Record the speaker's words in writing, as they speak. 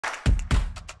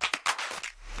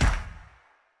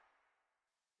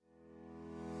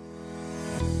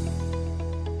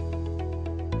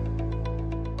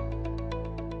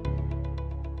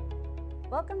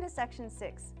Welcome to Section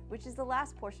 6, which is the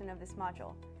last portion of this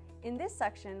module. In this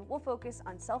section, we'll focus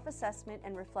on self-assessment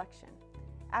and reflection.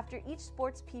 After each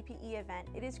sports PPE event,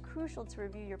 it is crucial to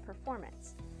review your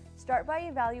performance. Start by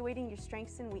evaluating your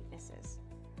strengths and weaknesses.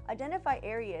 Identify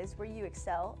areas where you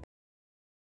excel.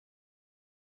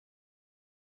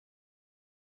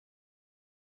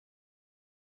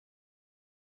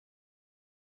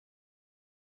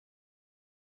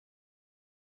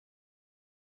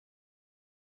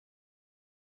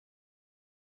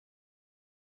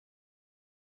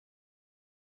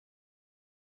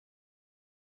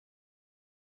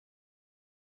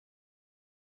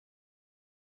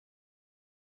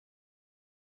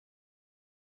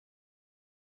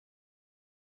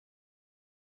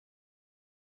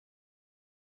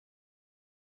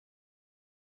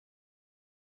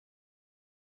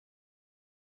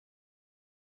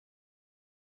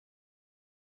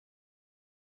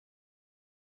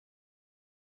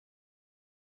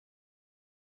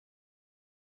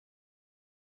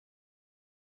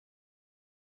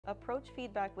 Approach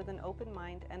feedback with an open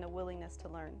mind and a willingness to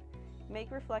learn.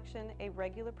 Make reflection a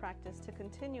regular practice to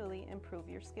continually improve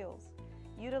your skills.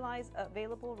 Utilize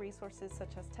available resources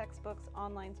such as textbooks,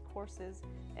 online courses,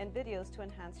 and videos to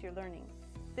enhance your learning.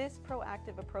 This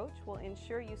proactive approach will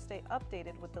ensure you stay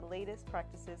updated with the latest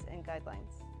practices and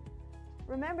guidelines.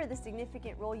 Remember the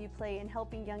significant role you play in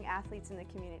helping young athletes in the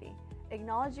community.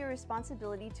 Acknowledge your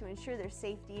responsibility to ensure their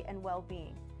safety and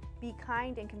well-being. Be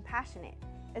kind and compassionate,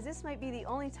 as this might be the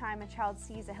only time a child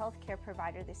sees a healthcare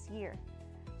provider this year.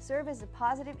 Serve as a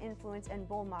positive influence and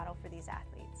role model for these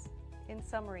athletes. In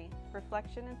summary,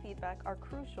 reflection and feedback are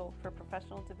crucial for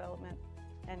professional development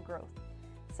and growth.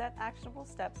 Set actionable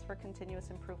steps for continuous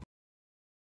improvement.